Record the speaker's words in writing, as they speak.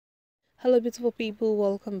Hello beautiful people,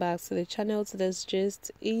 welcome back to the channel. Today's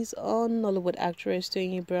gist is on Nollywood actress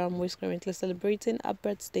Toyin Abraham, who is currently celebrating her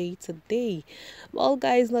birthday today. Well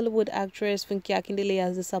guys, Nollywood actress Funke Akindele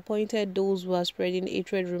has disappointed those who are spreading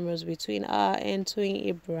hatred rumors between her and Toyin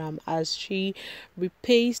Abraham as she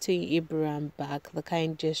repays Toyin Abraham back the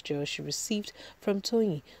kind gesture she received from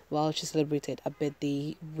Toyin while she celebrated her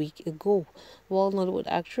birthday a week ago. Well, Nollywood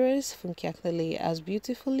actress Funke Akindele has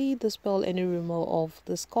beautifully dispelled any rumor of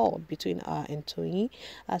discord between her and Toyin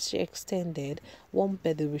as she extended warm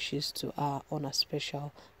birthday wishes to her on a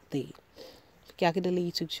special day. Funke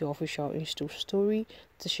Akindele took to her official Insta story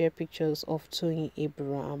to share pictures of Toyin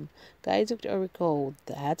Abraham. Guys, you have to recall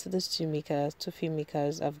that these two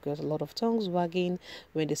filmmakers have got a lot of tongues wagging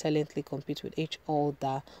when they silently compete with each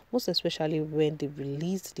other, most especially when they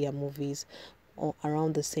released their movies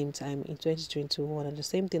around the same time in 2021, and the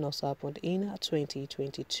same thing also happened in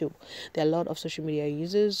 2022. There are a lot of social media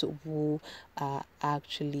users who are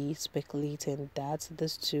actually speculating that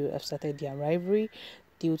these two have started their rivalry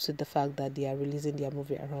due to the fact that they are releasing their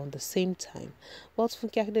movie around the same time. But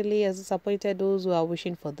Funke Akindele has disappointed those who are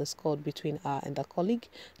wishing for the discord between her and her colleague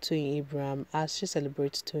Toyin Abraham as she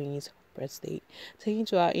celebrates Toyin's birthday. Taking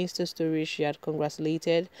to her Insta story, she had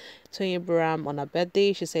congratulated Toyin Abraham on her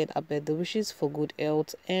birthday. She said her birthday wishes for good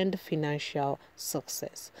health and financial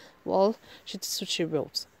success. Well, she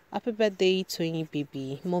wrote, "Happy birthday, Toyin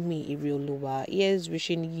baby, mommy Irioluwa. Here's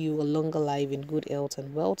wishing you a longer life in good health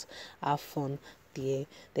and wealth. Have fun." There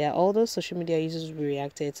are other social media users who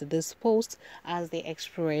reacted to this post as they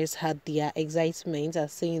expressed had their excitement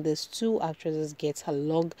at seeing these two actresses get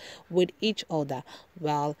along with each other,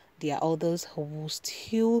 while there are others who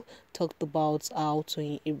still talked about how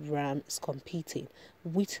Toyin Abraham is competing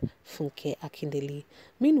with Funke Akindele.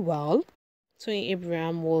 Meanwhile, Toyin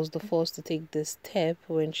Abraham was the first to take this step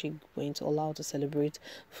when she went all out to celebrate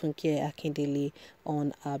Funke Akindele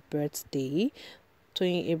on her birthday.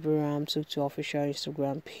 Toyin Abraham took to her official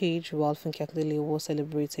Instagram page while Funke Akindele was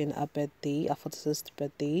celebrating her birthday, her 46th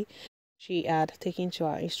birthday. She had taken to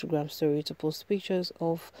her Instagram story to post pictures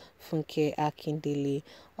of Funke Akindele.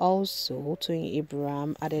 Also, Toyin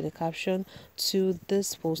Abraham added a caption to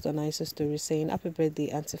this post on her Insta story saying, "Happy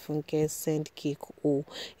birthday, Auntie Funke, send cake oh."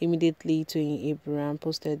 Immediately, Toyin Abraham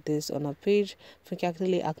posted this on her page. Funke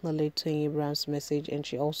Akindele acknowledged Toyin Abraham's message and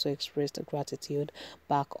she also expressed gratitude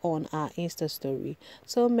back on her Insta story.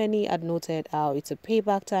 So many had noted how it's a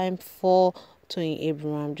payback time for Toyin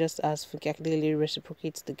Abraham, just as Funke Akindele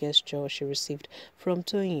reciprocates the gesture she received from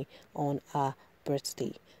Toyin on her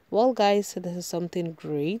birthday. Well, guys, this is something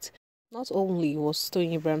great. Not only was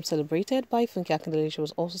Toyin Abraham celebrated by Funke Akindele, she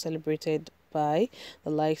was also celebrated by the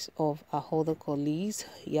likes of her other colleagues,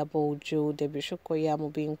 Yabo Ojo, Debbie Shokoya,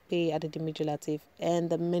 Mobing Pei, Adedimijo Latif,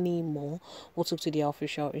 and many more who took to their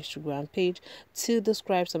official Instagram page to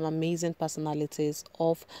describe some amazing personalities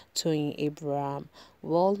of Toyin Abraham.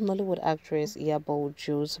 Well, Nollywood actress Yabo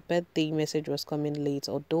Ojo's birthday message was coming late,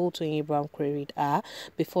 although Toyin Abraham queried her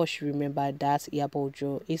before she remembered that Yabo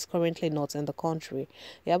Ojo is currently not in the country.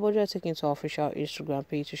 Yabo Ojo took into her official Instagram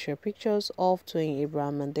page to share pictures of Toyin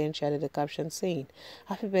Abraham, and then she added a caption saying,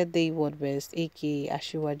 "Happy birthday, World Best, aka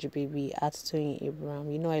Ashiwaji baby at Toyin Abraham.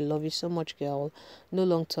 You know I love you so much, girl. No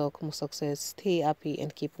long talk, more success. Stay happy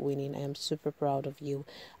and keep winning. I am super proud of you.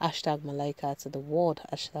 Hashtag Malaika to the world.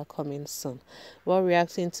 Hashtag coming soon." While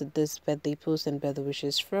reacting to this birthday post and birthday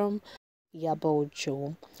wishes from Yabo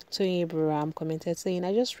Ojo, Toyin Abraham commented saying,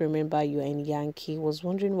 "I just remember you and Yankee. Was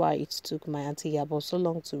wondering why it took my Auntie Yabo so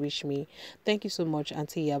long to wish me. Thank you so much,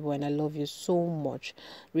 Auntie Yabo, and I love you so much."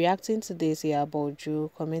 Reacting to this, Yabo Ojo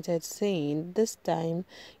commented saying, "This time,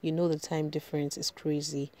 you know the time difference is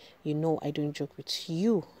crazy. You know I don't joke with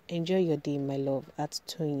you. Enjoy your day, my love," at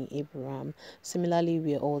Toyin Abraham. Similarly,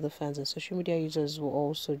 we are all the fans and social media users who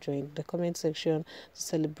also joined the comment section to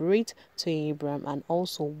celebrate Toyin Abraham and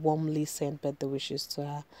also warmly send birthday wishes to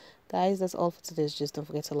her. Guys, that's all for today's gist. Don't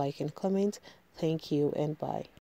forget to like and comment. Thank you and bye.